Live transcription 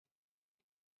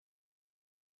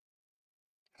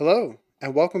Hello,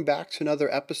 and welcome back to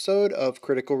another episode of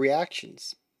Critical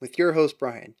Reactions with your host,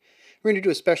 Bryan. We're going to do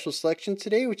a special selection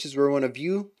today, which is where one of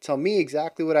you tell me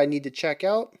exactly what I need to check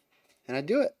out, and I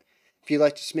do it. If you'd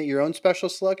like to submit your own special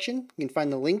selection, you can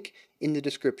find the link in the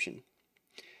description.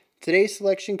 Today's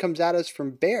selection comes at us from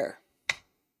Bear. It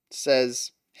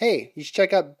says, hey, you should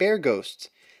check out Bear Ghost.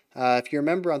 If you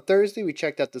remember on Thursday, we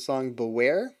checked out the song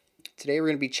Beware. Today we're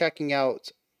going to be checking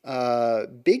out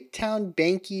Big Town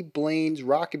Banky Blaine's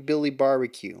Rockabilly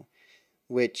BBQ,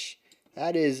 which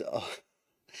that is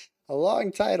a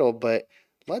long title, but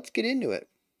let's get into it.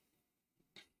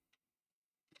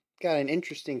 Got an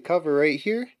interesting cover right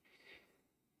here.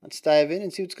 Let's dive in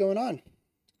and see what's going on.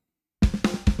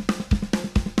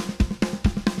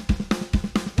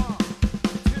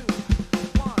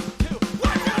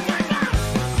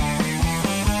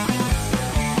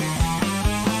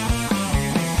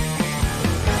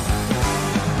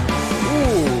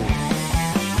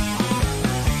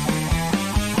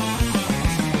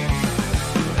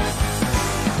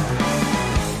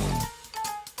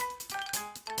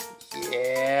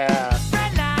 Yeah.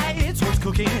 Red lights, what's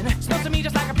cooking? Smells to me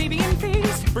just like a plebeian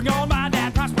feast. Bring on my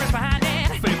dad, prosperous behind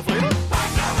it. Flavor.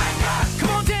 Come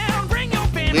on down, bring your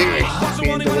family. Lyrics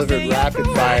being delivered rapid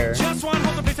fire. Just one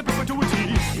holds a place to put to a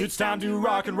T. It's time to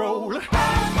rock and roll. Well, looks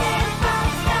mad.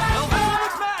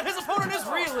 His opponent is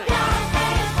reeling.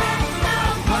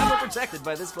 Glad we're protected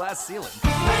by this glass ceiling.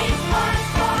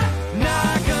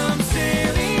 Knock 'em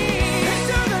silly.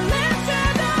 To the left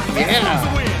and up.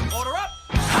 Yeah. Order up.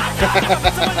 Hot dog,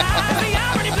 the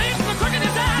irony plays from the crook in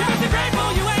his eye. You must be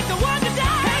grateful you ain't the one to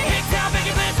die. Big Town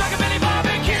Banky Blaine's Rockabilly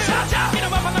BBQ. Chop, chop, get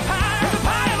 'em up on the pie. The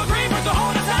pie will agree with the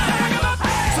whole time.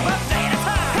 It's about a day at a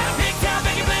time. Big Town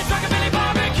Banky Blaine's Rockabilly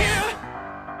BBQ.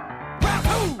 Round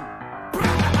two.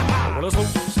 Well, it's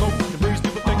slow, and breeze to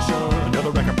the picture.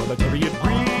 Another record proletariat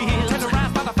breeze. Turns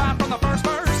around by the five from the first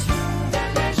verse.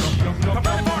 A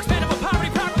burning more expandable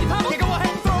poverty, properly public. You go ahead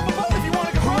and throw him a bone if you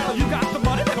want to go. Well, you got the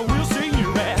money, then we'll see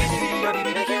you at.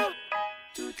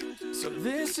 So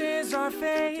this is our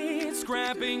fate,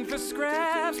 scrapping for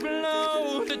scraps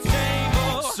below the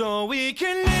table, so we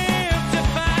can live to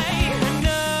fight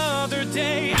another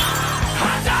day.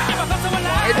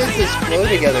 Why does this flow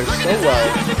together so well?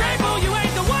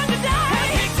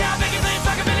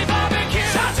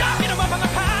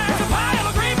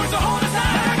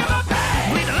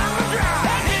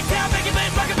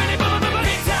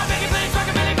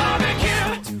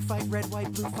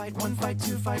 One fight,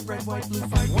 two fight, red, white, blue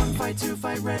fight. One fight, two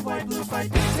fight, red, white, blue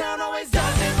fight. Big Town always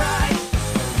does it right.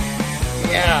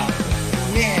 Yeah,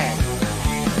 man.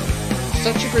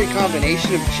 Such a great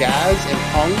combination of jazz and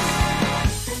punk.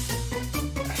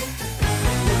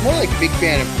 More like big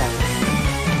fan of punk.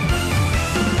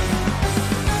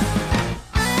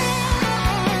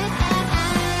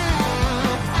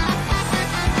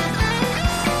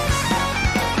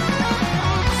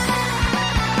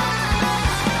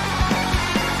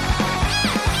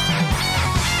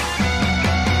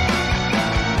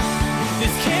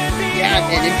 Yeah,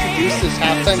 and introduce this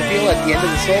halftime feel at the end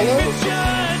of the solo.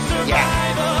 Yeah.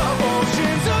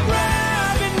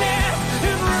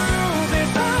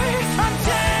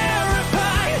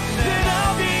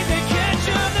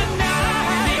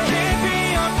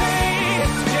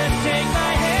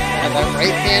 And that right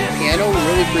hand piano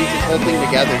really brings this whole thing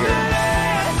together here.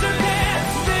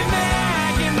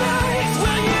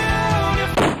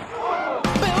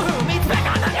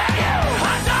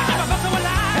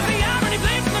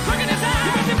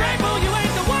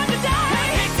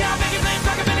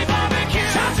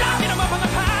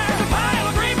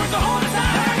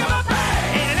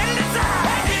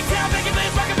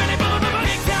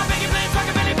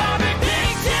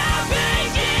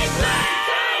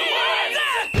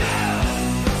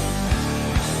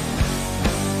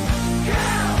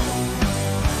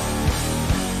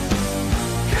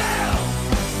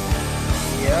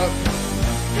 Yep.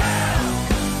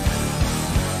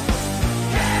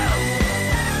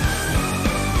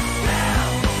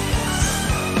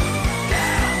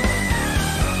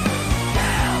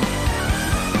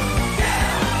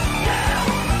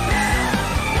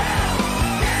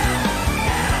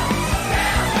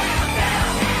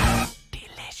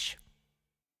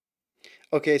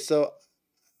 Okay, so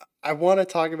I want to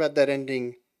talk about that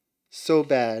ending so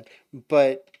bad,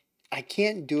 but I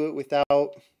can't do it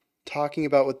without talking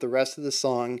about what the rest of the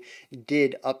song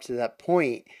did up to that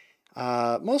point.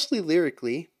 Mostly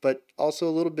lyrically, but also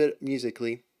a little bit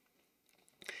musically.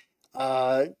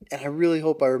 And I really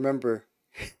hope I remember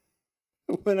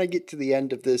when I get to the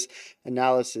end of this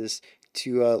analysis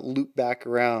to loop back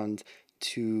around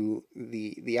to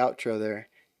the outro there.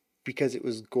 because it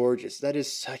was gorgeous. That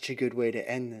is such a good way to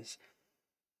end this.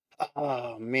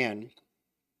 Oh man.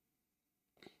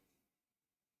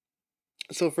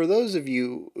 So for those of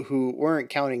you who weren't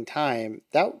counting time,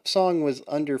 that song was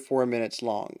under 4 minutes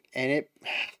long, and it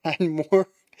had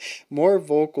more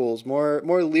vocals, more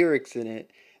lyrics in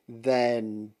it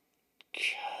than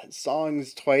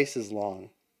songs twice as long.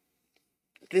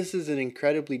 This is an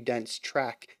incredibly dense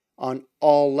track on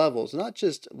all levels, not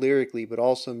just lyrically, but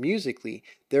also musically.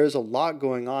 There's a lot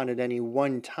going on at any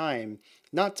one time,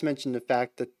 not to mention the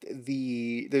fact that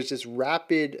there's this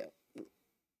rapid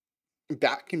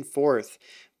back and forth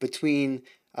between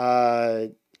all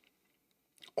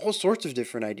sorts of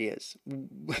different ideas.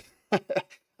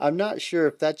 I'm not sure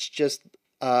if that's just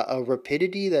a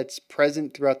rapidity that's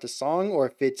present throughout the song, or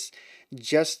if it's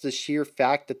just the sheer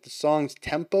fact that the song's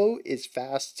tempo is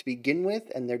fast to begin with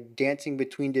and they're dancing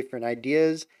between different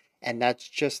ideas, and that's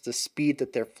just the speed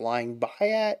that they're flying by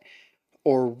at,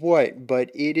 or what. But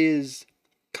it is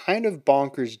kind of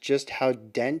bonkers just how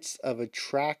dense of a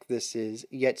track this is,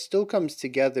 yet still comes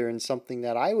together in something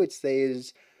that I would say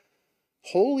is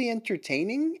wholly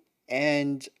entertaining,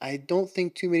 and I don't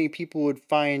think too many people would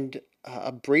find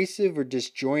abrasive or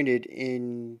disjointed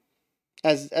in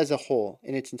as a whole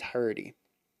in its entirety.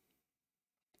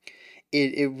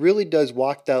 It really does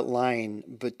walk that line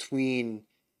between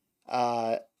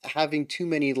having too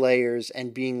many layers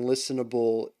and being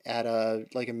listenable at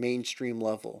a mainstream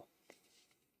level.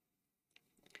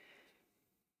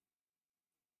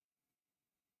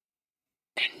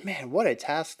 And man, what a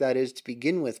task that is to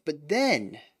begin with. But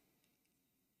then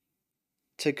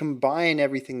to combine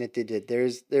everything that they did,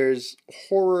 there's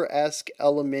horror-esque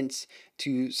elements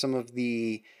to some of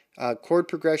the chord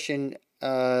progression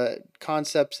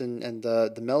concepts, and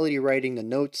the melody writing, the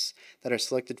notes that are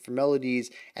selected for melodies,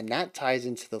 and that ties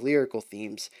into the lyrical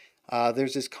themes.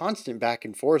 There's this constant back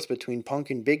and forth between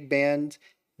punk and big band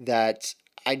that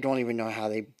I don't even know how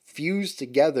they fuse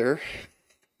together.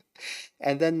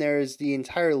 And then there's the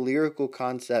entire lyrical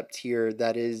concept here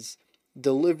that is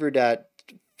delivered at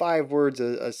 5 words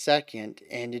a second,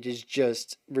 and it is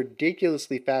just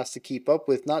ridiculously fast to keep up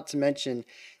with, not to mention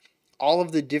all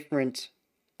of the different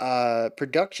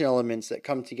production elements that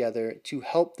come together to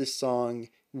help this song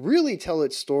really tell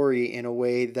its story in a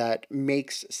way that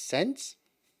makes sense,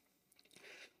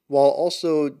 while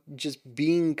also just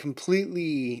being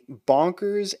completely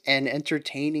bonkers and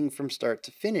entertaining from start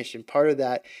to finish. And part of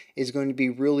that is going to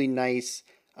be really nice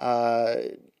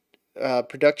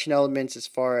production elements as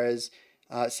far as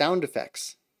sound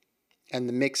effects and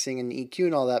the mixing and the EQ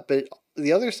and all that. But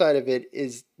the other side of it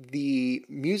is the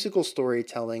musical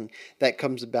storytelling that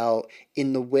comes about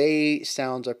in the way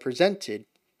sounds are presented.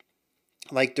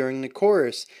 Like during the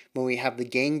chorus, when we have the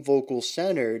gang vocals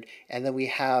centered, and then we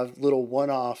have little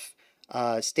one-off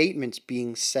statements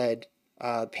being said,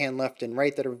 pan left and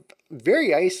right, that are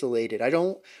very isolated. I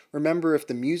don't remember if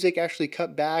the music actually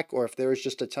cut back or if there was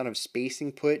just a ton of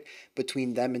spacing put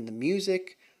between them and the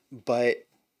music, but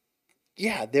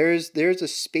yeah, there's a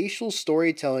spatial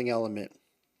storytelling element,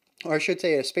 or I should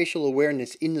say a spatial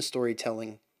awareness in the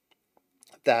storytelling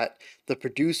that the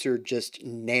producer just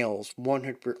nails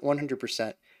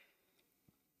 100%.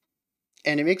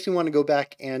 And it makes me want to go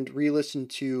back and re-listen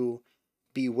to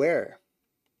Beware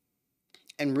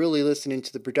and really listen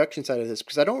into the production side of this,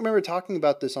 because I don't remember talking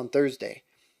about this on Thursday,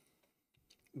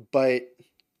 but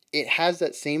it has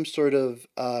that same sort of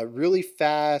really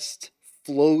fast,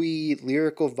 flowy,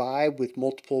 lyrical vibe with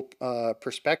multiple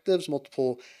perspectives,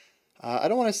 multiple I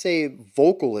don't want to say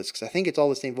vocalists, because I think it's all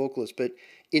the same vocalist, but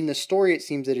in the story it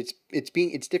seems that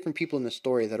it's different people in the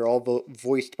story that are all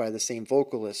voiced by the same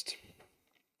vocalist.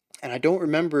 And I don't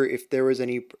remember if there was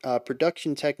any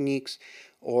production techniques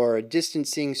or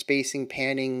distancing, spacing,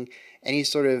 panning, any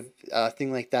sort of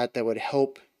thing like that that would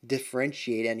help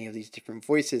differentiate any of these different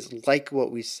voices, like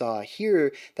what we saw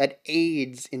here, that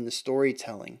aids in the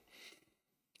storytelling.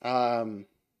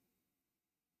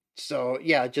 So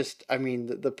yeah, just I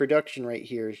mean the production right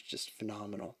here is just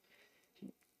phenomenal.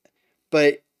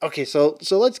 But okay, so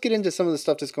let's get into some of the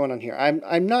stuff that's going on here.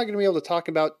 I'm not going to be able to talk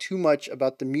about too much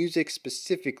about the music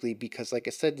specifically because, like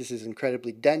I said, this is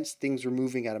incredibly dense. Things are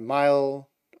moving at a mile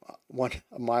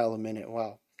a minute.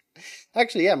 Wow,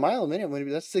 actually, yeah, mile a minute.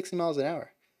 That's 60 miles an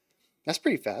hour. That's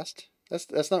pretty fast.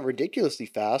 That's not ridiculously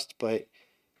fast, but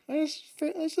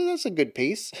that's a good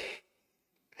pace.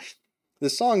 The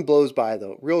song blows by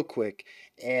though, real quick,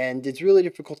 and it's really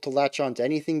difficult to latch on to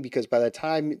anything because by the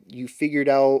time you figured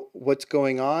out what's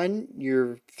going on,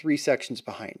 you're 3 sections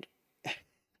behind.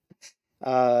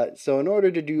 So in order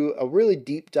to do a really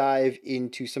deep dive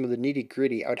into some of the nitty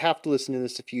gritty, I would have to listen to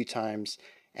this a few times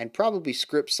and probably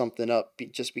script something up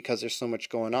just because there's so much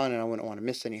going on and I wouldn't want to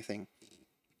miss anything.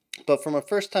 But from a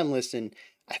first time listen,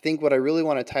 I think what I really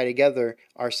want to tie together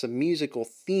are some musical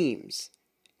themes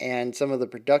and some of the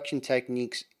production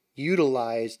techniques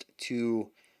utilized to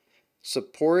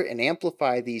support and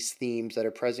amplify these themes that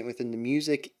are present within the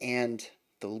music and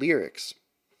the lyrics.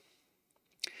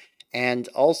 And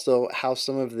also how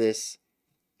some of this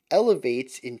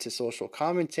elevates into social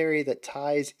commentary that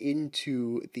ties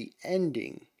into the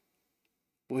ending,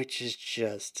 which is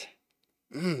just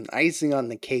icing on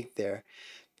the cake there.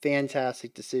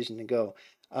 Fantastic decision to go.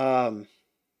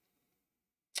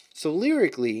 So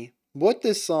lyrically, what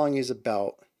this song is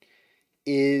about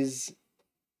is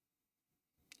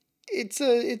it's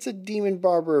a Demon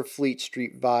Barber of Fleet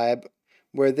Street vibe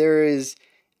where there is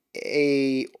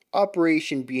a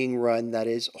operation being run that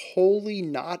is wholly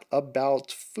not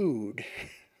about food.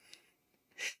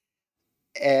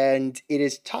 And it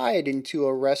is tied into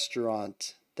a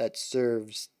restaurant that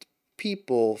serves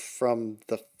people from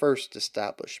the first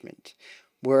establishment.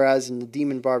 Whereas in the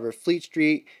Demon Barber of Fleet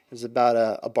Street, it's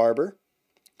about a barber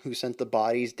who sent the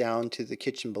bodies down to the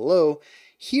kitchen below.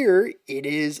 Here, it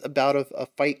is about a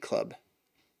fight club.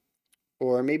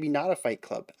 Or maybe not a fight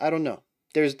club. I don't know.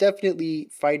 There's definitely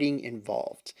fighting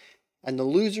involved. And the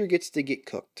loser gets to get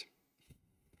cooked.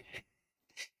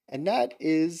 And that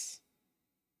is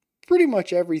pretty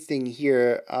much everything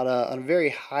here on a very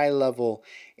high level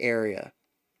area.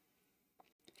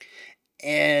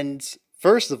 And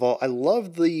first of all, I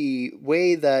love the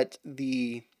way that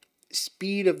the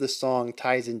speed of the song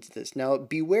ties into this. Now,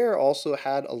 Beware also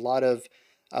had a lot of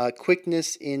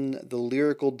quickness in the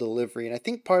lyrical delivery, and I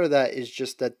think part of that is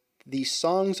just that these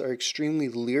songs are extremely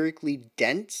lyrically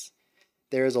dense.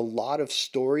 There is a lot of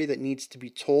story that needs to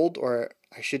be told, or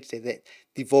I should say that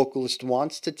the vocalist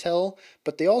wants to tell,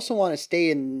 but they also want to stay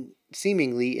in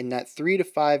seemingly in that 3 to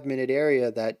 5 minute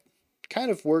area that kind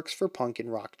of works for punk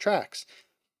and rock tracks.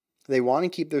 They want to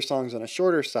keep their songs on a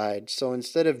shorter side, so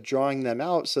instead of drawing them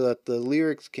out so that the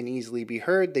lyrics can easily be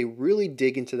heard, they really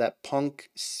dig into that punk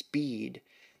speed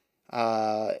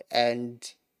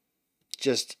and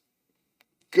just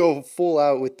go full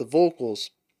out with the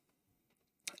vocals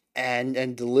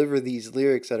and deliver these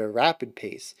lyrics at a rapid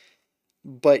pace.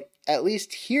 But at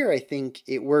least here, I think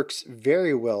it works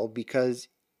very well because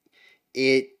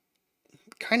it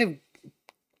kind of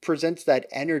presents that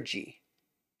energy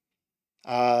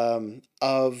of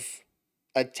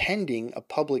attending a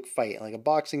public fight, like a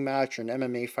boxing match or an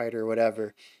MMA fight or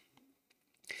whatever.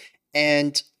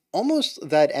 And almost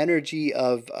that energy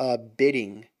of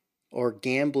bidding or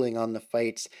gambling on the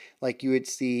fights, like you would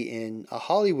see in a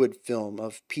Hollywood film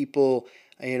of people,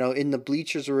 in the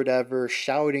bleachers or whatever,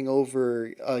 shouting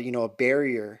over, a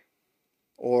barrier,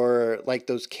 or like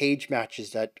those cage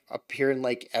matches that appear in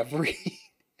like every,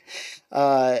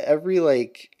 I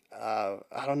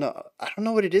don't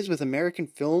know what it is with American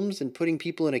films and putting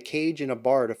people in a cage in a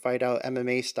bar to fight out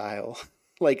MMA style,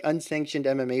 like unsanctioned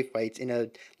MMA fights in a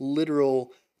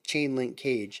literal chain link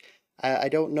cage. I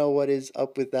don't know what is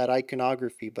up with that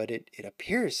iconography, but it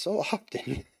appears so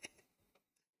often.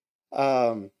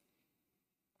 um,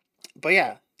 but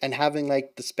yeah, and having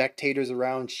like the spectators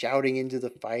around shouting into the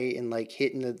fight and like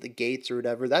hitting the gates or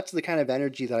whatever, that's the kind of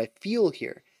energy that I feel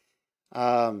here.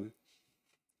 And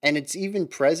it's even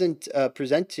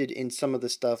presented in some of the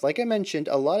stuff. Like I mentioned,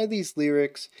 a lot of these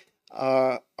lyrics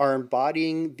are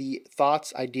embodying the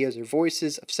thoughts, ideas, or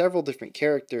voices of several different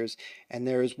characters. And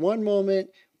there is one moment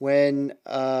when,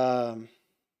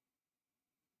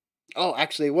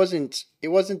 actually, it wasn't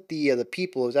the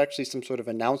people. It was actually some sort of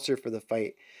announcer for the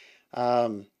fight.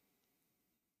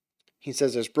 He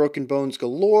says there's broken bones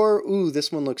galore. Ooh,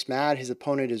 this one looks mad. His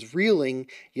opponent is reeling.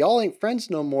 Y'all ain't friends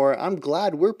no more. I'm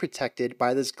glad we're protected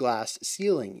by this glass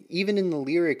ceiling. Even in the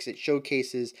lyrics, it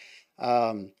showcases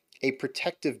a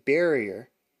protective barrier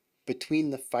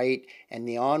between the fight and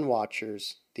the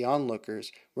onwatchers, the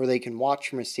onlookers, where they can watch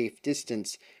from a safe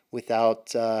distance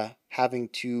without having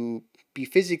to be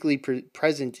physically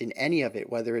present in any of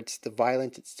it, whether it's the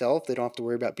violence itself, they don't have to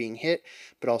worry about being hit,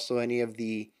 but also any of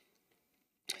the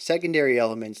secondary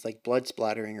elements like blood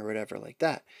splattering or whatever like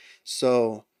that.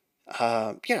 So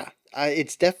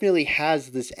it's definitely has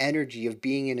this energy of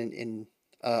being in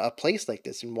a place like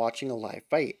this and watching a live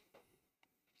fight.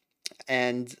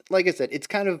 And like I said, it's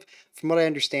kind of, from what I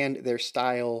understand, their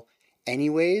style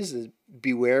anyways.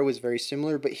 Beware was very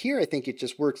similar, but here I think it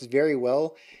just works very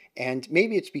well. And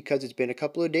maybe it's because it's been a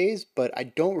couple of days, but I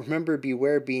don't remember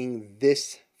Beware being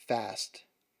this fast.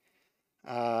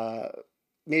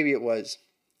 Maybe it was.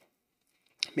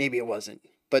 Maybe it wasn't.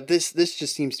 But this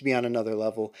just seems to be on another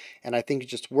level, and I think it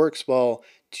just works well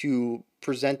to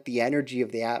present the energy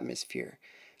of the atmosphere.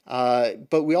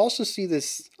 But we also see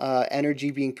this energy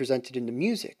being presented in the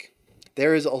music.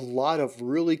 There is a lot of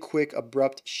really quick,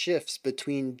 abrupt shifts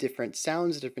between different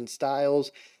sounds, different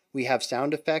styles. We have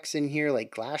sound effects in here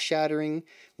like glass shattering,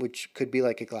 which could be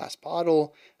like a glass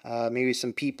bottle, maybe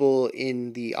some people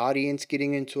in the audience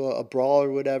getting into a brawl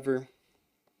or whatever.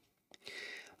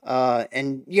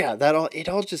 And yeah, it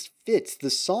all just fits. The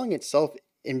song itself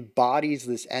embodies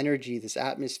this energy, this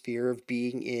atmosphere of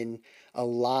being in a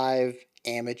live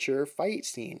amateur fight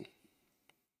scene,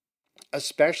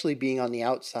 especially being on the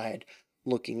outside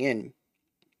looking in.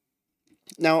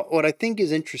 Now, what I think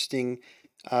is interesting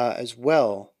as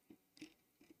well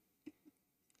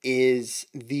is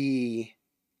the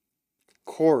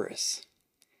chorus.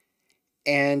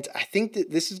 And I think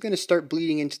that this is going to start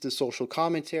bleeding into the social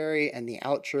commentary and the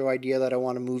outro idea that I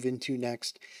want to move into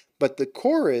next. But the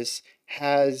chorus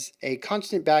has a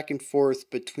constant back and forth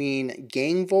between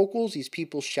gang vocals, these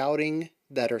people shouting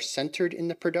that are centered in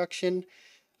the production,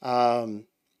 and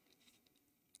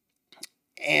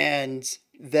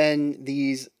then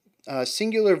these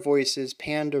singular voices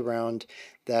panned around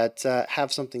that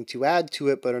have something to add to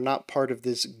it, but are not part of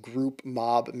this group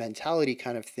mob mentality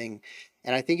kind of thing.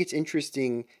 And I think it's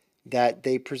interesting that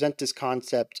they present this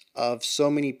concept of so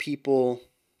many people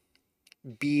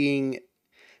being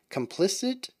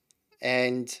complicit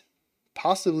and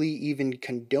possibly even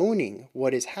condoning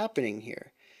what is happening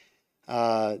here.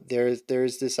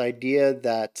 There's this idea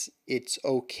that it's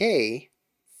okay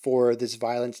for this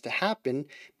violence to happen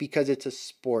because it's a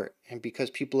sport and because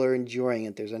people are enjoying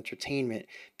it. There's entertainment.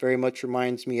 Very much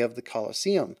reminds me of the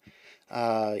Colosseum,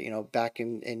 back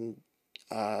in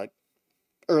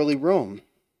early Rome.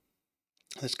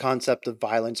 This concept of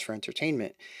violence for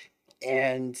entertainment.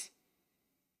 And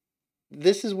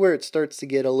this is where it starts to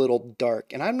get a little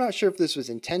dark. And I'm not sure if this was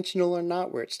intentional or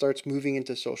not, where it starts moving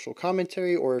into social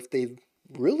commentary, or if they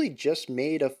really just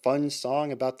made a fun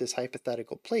song about this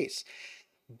hypothetical place.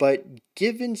 But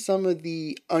given some of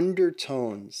the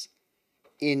undertones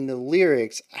in the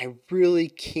lyrics, I really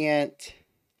can't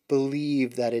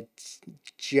believe that it's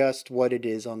just what it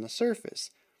is on the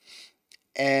surface.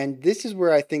 And this is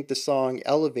where I think the song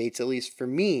elevates, at least for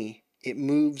me. It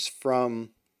moves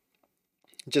from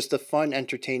just a fun,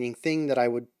 entertaining thing that I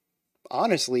would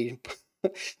honestly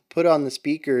put on the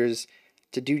speakers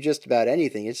to do just about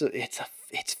anything.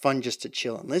 It's fun just to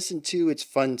chill and listen to. It's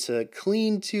fun to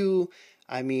clean to.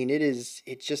 I mean,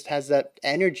 it just has that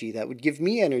energy that would give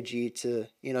me energy to,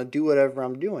 do whatever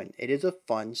I'm doing. It is a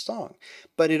fun song.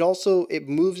 But it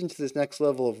moves into this next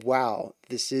level of, wow,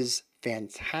 this is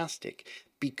fantastic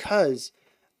because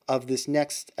of this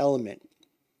next element.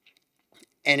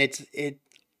 And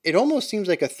it almost seems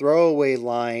like a throwaway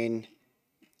line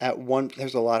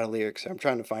there's a lot of lyrics, so I'm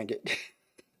trying to find it.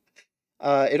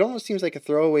 It almost seems like a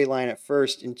throwaway line at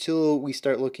first until we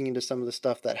start looking into some of the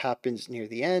stuff that happens near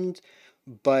the end.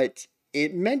 But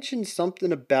it mentions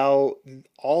something about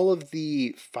all of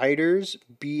the fighters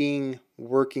being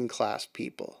working class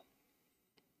people.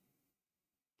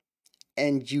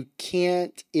 And you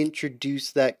can't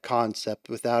introduce that concept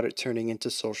without it turning into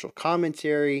social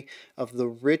commentary of the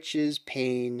rich's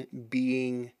pain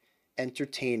being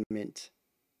entertainment,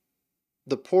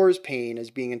 the poor's pain as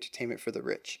being entertainment for the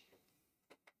rich.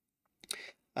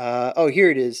 Here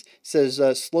it is. It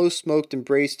says, slow smoked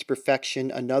embrace to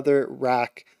perfection, another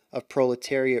rack of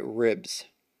proletariat ribs.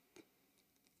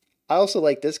 I also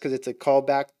like this because it's a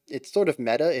callback. It's sort of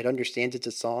meta. It understands it's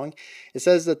a song. It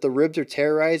says that the ribs are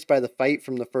terrorized by the fight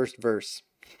from the first verse.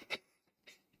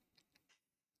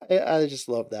 I just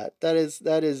love that. That is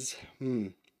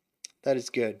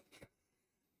good.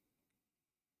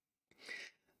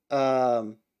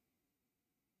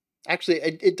 Actually,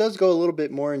 it does go a little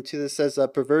bit more into this. It says,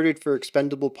 perverted for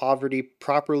expendable poverty,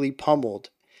 properly pummeled.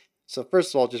 So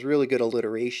first of all, just really good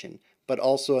alliteration, but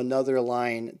also another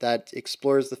line that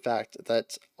explores the fact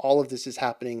that all of this is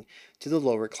happening to the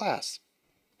lower class.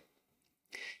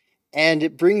 And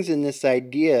it brings in this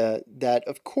idea that,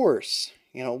 of course,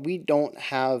 we don't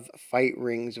have fight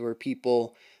rings where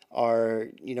people are,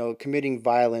 committing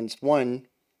violence, one,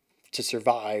 to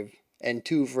survive, and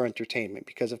two, for entertainment.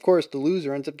 Because, of course, the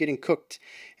loser ends up getting cooked,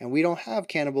 and we don't have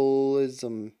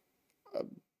cannibalism.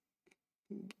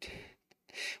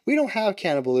 We don't have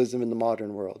cannibalism in the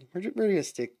modern world. We're gonna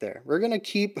stick there. We're gonna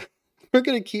keep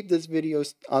this video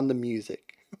on the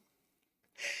music.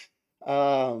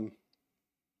 So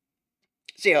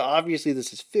yeah, obviously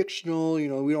this is fictional.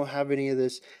 We don't have any of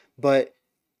this, but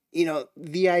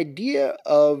the idea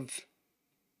of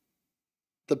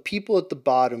the people at the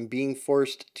bottom being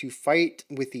forced to fight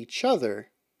with each other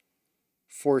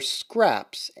for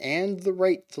scraps and the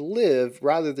right to live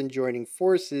rather than joining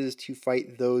forces to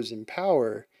fight those in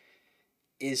power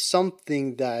is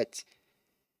something that,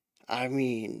 I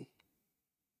mean,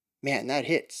 man, that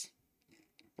hits,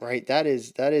 right? That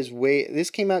is way,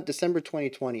 this came out December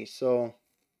 2020, so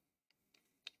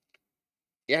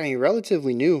yeah, I mean,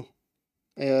 relatively new,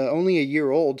 only a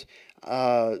year old.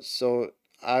 So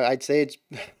I'd say it's,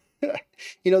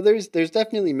 there's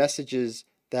definitely messages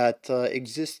that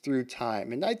exist through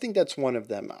time, and I think that's one of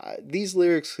them. These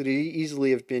lyrics could easily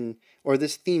have been, or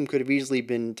this theme could have easily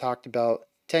been talked about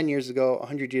 10 years ago,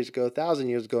 100 years ago, 1,000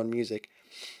 years ago in music.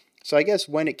 So I guess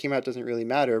when it came out doesn't really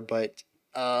matter, but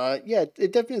yeah,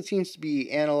 it definitely seems to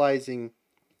be analyzing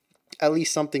at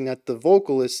least something that the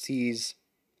vocalist sees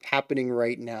happening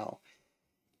right now.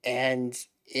 And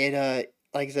it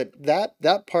like I said,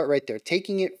 that part right there,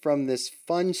 taking it from this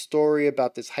fun story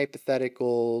about this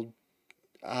hypothetical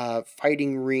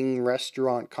fighting ring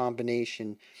restaurant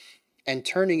combination and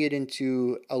turning it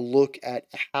into a look at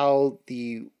how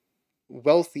the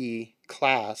wealthy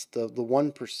class, the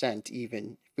 1%,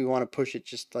 even if we want to push it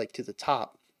just like to the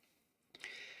top,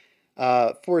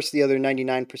 force the other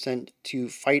 99% to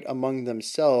fight among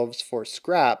themselves for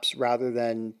scraps rather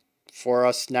than for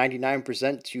us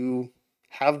 99% to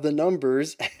have the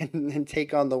numbers and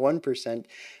take on the 1%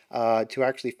 to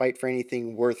actually fight for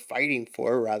anything worth fighting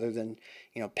for rather than,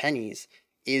 pennies,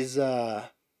 is yeah,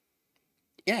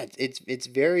 it's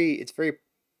very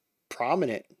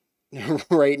prominent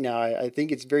right now. I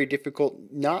think it's very difficult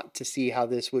not to see how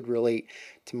this would relate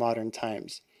to modern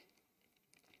times.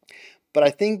 But I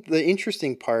think the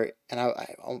interesting part, and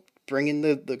I'll bring in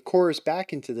the chorus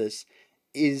back into this,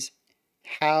 is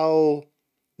how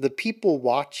the people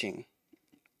watching,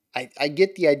 I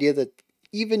get the idea that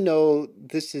even though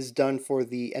this is done for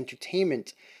the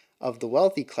entertainment of the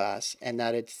wealthy class and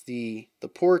that it's the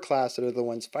poor class that are the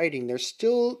ones fighting, there's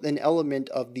still an element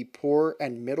of the poor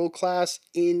and middle class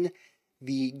in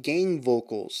the gang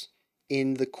vocals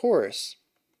in the chorus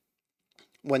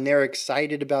when they're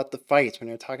excited about the fights, when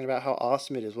they're talking about how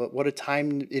awesome it is, what a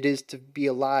time it is to be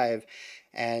alive,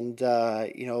 and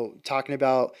talking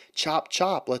about chop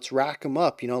chop, let's rack them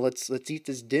up, let's eat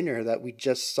this dinner that we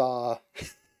just saw,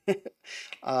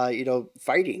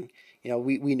 fighting.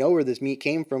 We know where this meat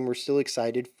came from. We're still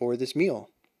excited for this meal.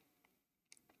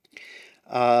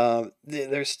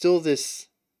 There's still this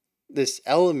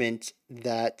element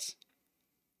that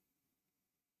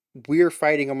we're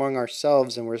fighting among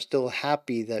ourselves and we're still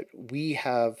happy that we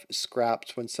have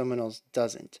scraps when someone else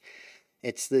doesn't.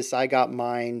 It's this I got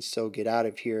mine, so get out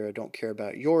of here, I don't care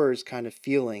about yours kind of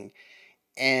feeling.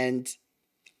 And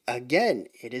again,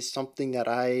 it is something that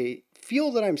I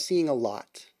feel that I'm seeing a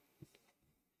lot.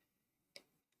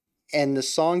 And the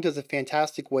song does a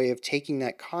fantastic way of taking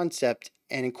that concept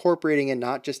and incorporating it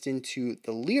not just into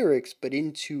the lyrics, but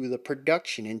into the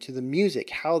production, into the music,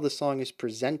 how the song is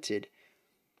presented.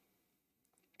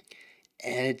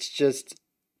 And it's just,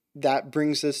 that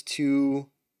brings us to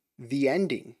the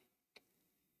ending,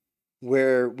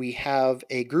 where we have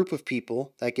a group of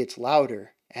people that gets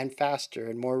louder and faster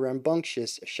and more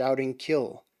rambunctious, shouting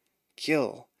kill,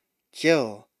 kill,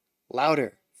 kill,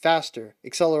 louder, faster,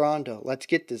 accelerando, let's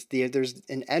get this. There's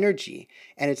an energy,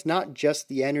 and it's not just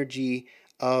the energy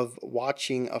of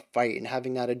watching a fight and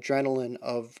having that adrenaline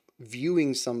of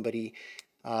viewing somebody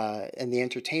and the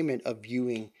entertainment of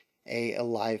viewing a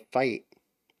live fight,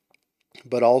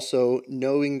 but also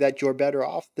knowing that you're better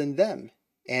off than them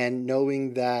and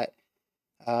knowing that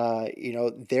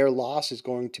their loss is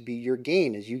going to be your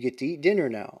gain as you get to eat dinner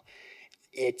now.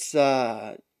 It's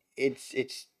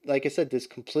like I said, this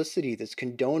complicity, this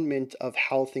condonement of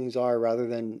how things are, rather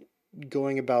than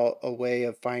going about a way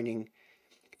of finding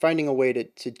a way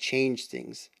to change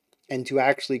things and to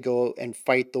actually go and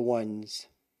fight the ones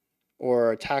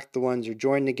or attack the ones or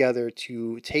join together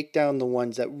to take down the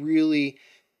ones that really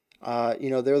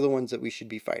they're the ones that we should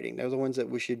be fighting. They're the ones that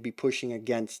we should be pushing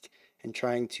against and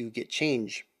trying to get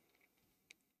change.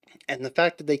 And the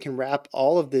fact that they can wrap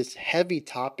all of this heavy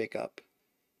topic up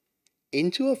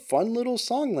into a fun little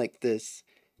song like this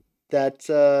that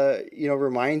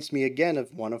reminds me again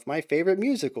of one of my favorite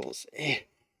musicals.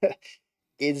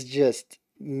 It's just,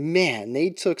 man,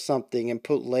 they took something and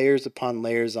put layers upon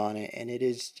layers on it, and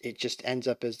it just ends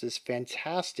up as this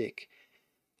fantastic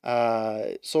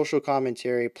social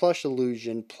commentary plus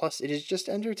illusion, plus it is just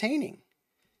entertaining.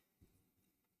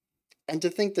 And to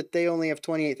think that they only have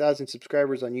 28,000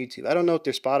 subscribers on YouTube. I don't know what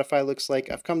their Spotify looks like.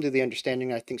 I've come to the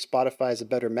understanding I think Spotify is a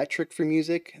better metric for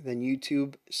music than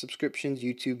YouTube subscriptions,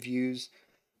 YouTube views.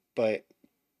 But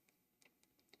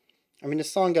I mean,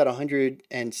 this song got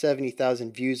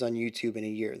 170,000 views on YouTube in a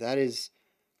year. That is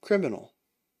criminal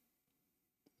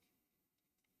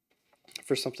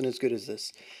for something as good as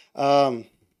this. So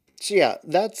yeah,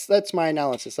 that's my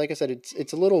analysis. Like I said,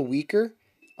 it's a little weaker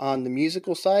on the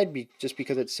musical side, just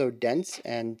because it's so dense,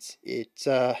 and it's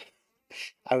I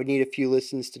would need a few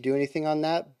listens to do anything on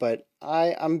that. But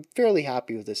I'm fairly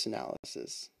happy with this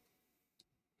analysis.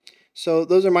 So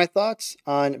those are my thoughts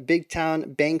on Big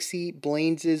Town Banky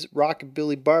Blaine's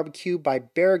Rockabilly BBQ by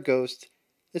Bear Ghost.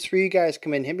 This for you guys.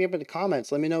 Come in, hit me up in the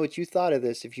comments. Let me know what you thought of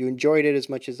this. If you enjoyed it as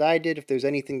much as I did, if there's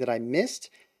anything that I missed,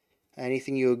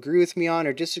 anything you agree with me on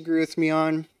or disagree with me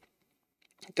on,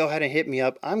 go ahead and hit me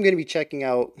up. I'm going to be checking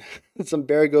out some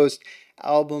Bear Ghost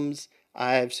albums.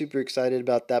 I'm super excited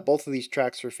about that. Both of these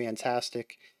tracks were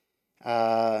fantastic.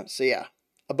 So yeah.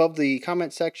 Above the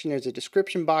comment section, there's a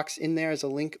description box. In there is a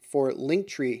link for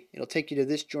Linktree. It'll take you to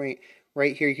this joint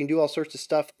right here. You can do all sorts of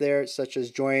stuff there, such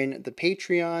as join the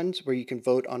Patreons, where you can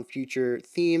vote on future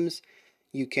themes.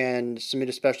 You can submit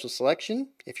a special selection.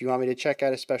 If you want me to check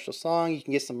out a special song, you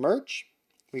can get some merch.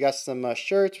 We got some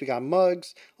shirts, we got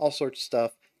mugs, all sorts of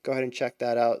stuff. Go ahead and check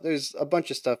that out. There's a bunch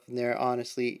of stuff in there,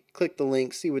 honestly. Click the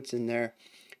link, see what's in there.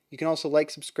 You can also like,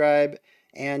 subscribe,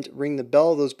 and ring the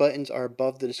bell. Those buttons are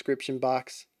above the description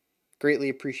box. Greatly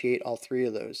appreciate all three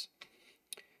of those.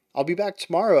 I'll be back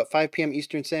tomorrow at 5 p.m.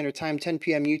 Eastern Standard Time, 10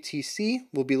 p.m. UTC.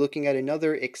 We'll be looking at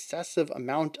another excessive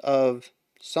amount of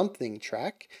something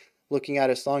track. Looking at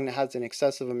a song that has an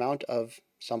excessive amount of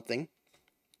something.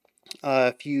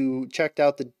 If you checked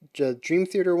out the Dream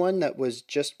Theater one that was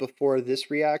just before this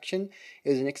reaction, it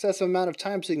was an excessive amount of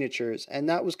time signatures, and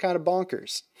that was kind of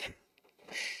bonkers.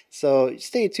 So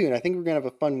stay tuned. I think we're going to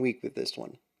have a fun week with this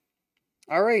one.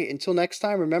 All right, until next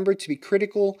time, remember to be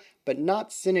critical but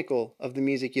not cynical of the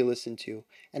music you listen to,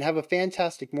 and have a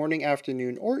fantastic morning,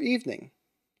 afternoon, or evening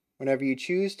whenever you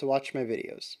choose to watch my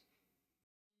videos.